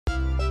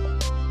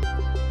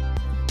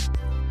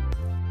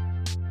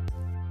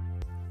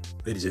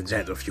Ladies and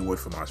gents, a few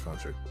words from our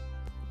sponsor.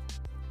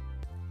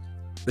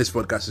 This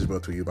podcast is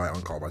brought to you by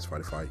Encore by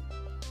Spotify.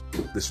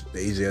 This is the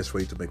easiest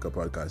way to make a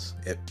podcast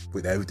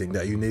with everything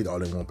that you need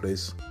all in one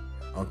place.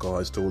 Encore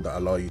has tools that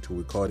allow you to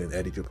record and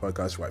edit your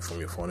podcast right from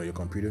your phone or your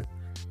computer.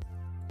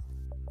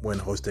 When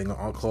hosting on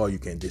Encore, you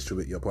can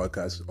distribute your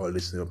podcast or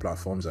listen to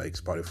platforms like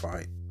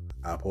Spotify,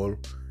 Apple,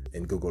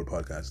 and Google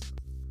Podcasts.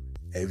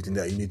 Everything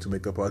that you need to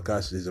make a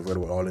podcast is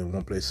available all in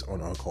one place on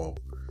Encore.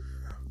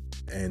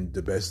 And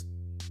the best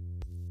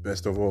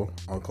of all,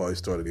 Encore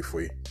is totally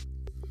free.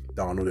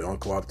 Download the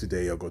Encore app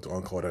today or go to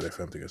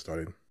encore.fm to get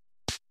started.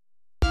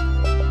 If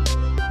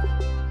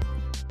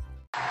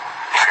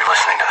you're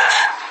listening to this,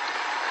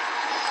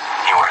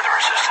 you are the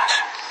resistance.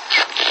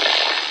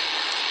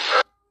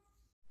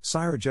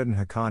 Sirajuddin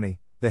Haqqani,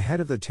 the head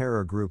of the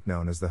terror group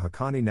known as the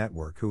Haqqani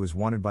Network, who is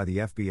wanted by the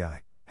FBI,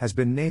 has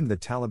been named the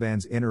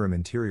Taliban's interim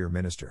interior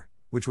minister,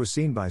 which was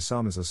seen by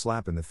some as a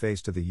slap in the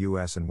face to the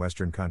US and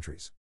Western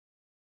countries.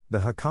 The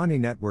Haqqani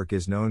Network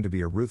is known to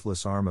be a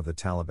ruthless arm of the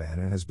Taliban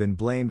and has been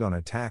blamed on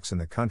attacks in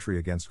the country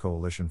against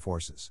coalition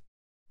forces.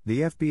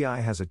 The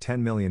FBI has a $10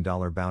 million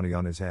bounty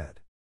on his head.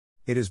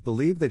 It is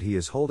believed that he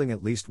is holding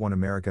at least one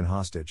American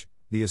hostage,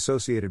 the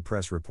Associated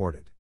Press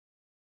reported.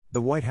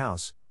 The White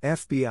House,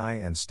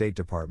 FBI and State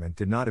Department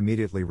did not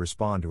immediately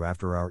respond to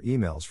after-hour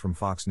emails from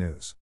Fox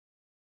News.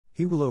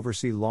 He will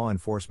oversee law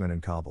enforcement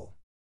in Kabul.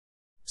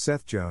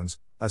 Seth Jones,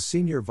 a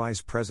senior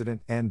vice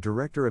president and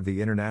director of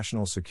the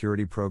International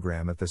Security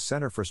Program at the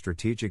Center for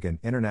Strategic and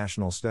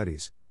International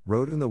Studies,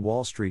 wrote in the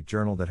Wall Street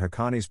Journal that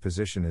Haqqani's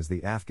position is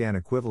the Afghan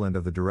equivalent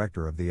of the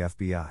director of the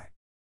FBI.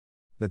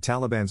 The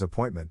Taliban's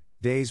appointment,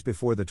 days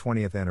before the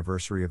 20th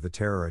anniversary of the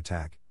terror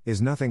attack,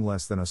 is nothing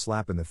less than a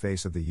slap in the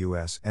face of the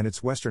US and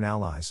its Western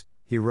allies,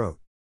 he wrote.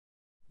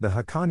 The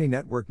Haqqani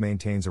Network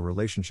maintains a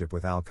relationship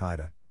with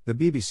Al-Qaeda, the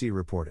BBC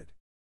reported.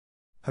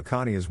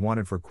 Haqqani is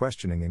wanted for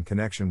questioning in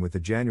connection with the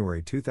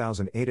January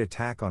 2008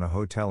 attack on a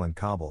hotel in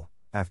Kabul,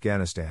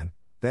 Afghanistan,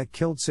 that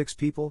killed 6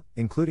 people,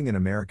 including an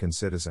American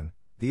citizen,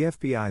 the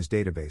FBI's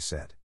database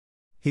said.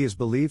 He is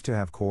believed to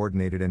have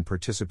coordinated and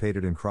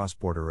participated in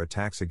cross-border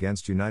attacks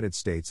against United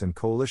States and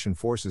coalition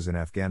forces in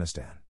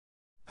Afghanistan.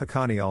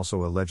 Haqqani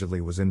also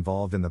allegedly was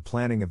involved in the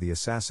planning of the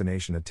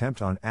assassination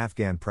attempt on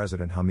Afghan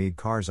President Hamid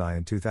Karzai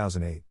in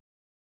 2008.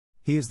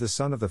 He is the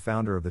son of the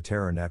founder of the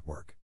terror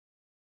network.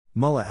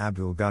 Mullah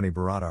Abdul Ghani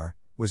Baradar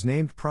was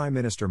named Prime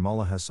Minister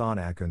Mullah Hassan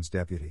Akhund's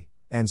deputy,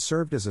 and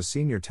served as a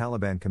senior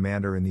Taliban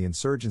commander in the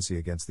insurgency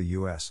against the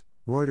U.S.,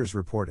 Reuters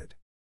reported.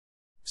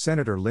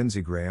 Senator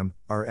Lindsey Graham,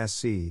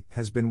 RSC,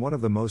 has been one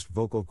of the most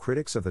vocal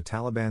critics of the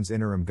Taliban's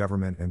interim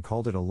government and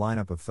called it a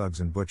lineup of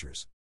thugs and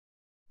butchers.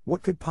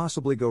 What could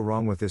possibly go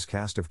wrong with this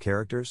cast of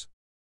characters?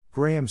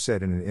 Graham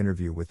said in an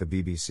interview with the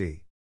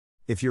BBC.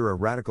 If you're a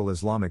radical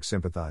Islamic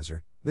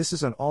sympathizer, this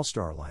is an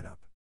all-star lineup.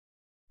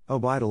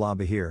 Obaidullah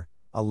Bahir,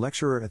 a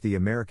lecturer at the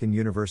American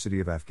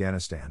University of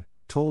Afghanistan,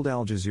 told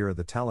Al Jazeera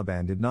the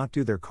Taliban did not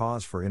do their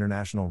cause for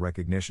international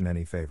recognition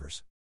any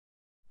favors.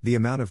 The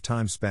amount of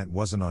time spent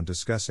wasn't on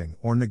discussing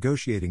or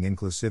negotiating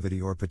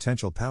inclusivity or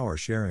potential power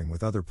sharing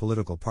with other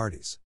political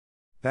parties.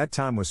 That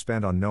time was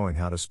spent on knowing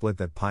how to split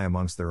that pie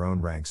amongst their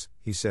own ranks,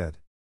 he said.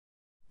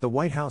 The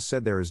White House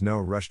said there is no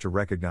rush to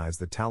recognize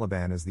the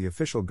Taliban as the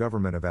official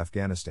government of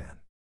Afghanistan.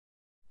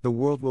 The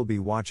world will be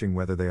watching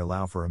whether they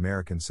allow for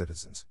American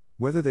citizens,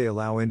 whether they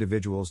allow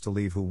individuals to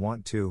leave who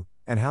want to,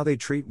 and how they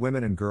treat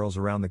women and girls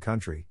around the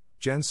country,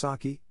 Jen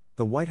Psaki,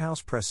 the White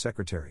House press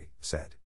secretary, said.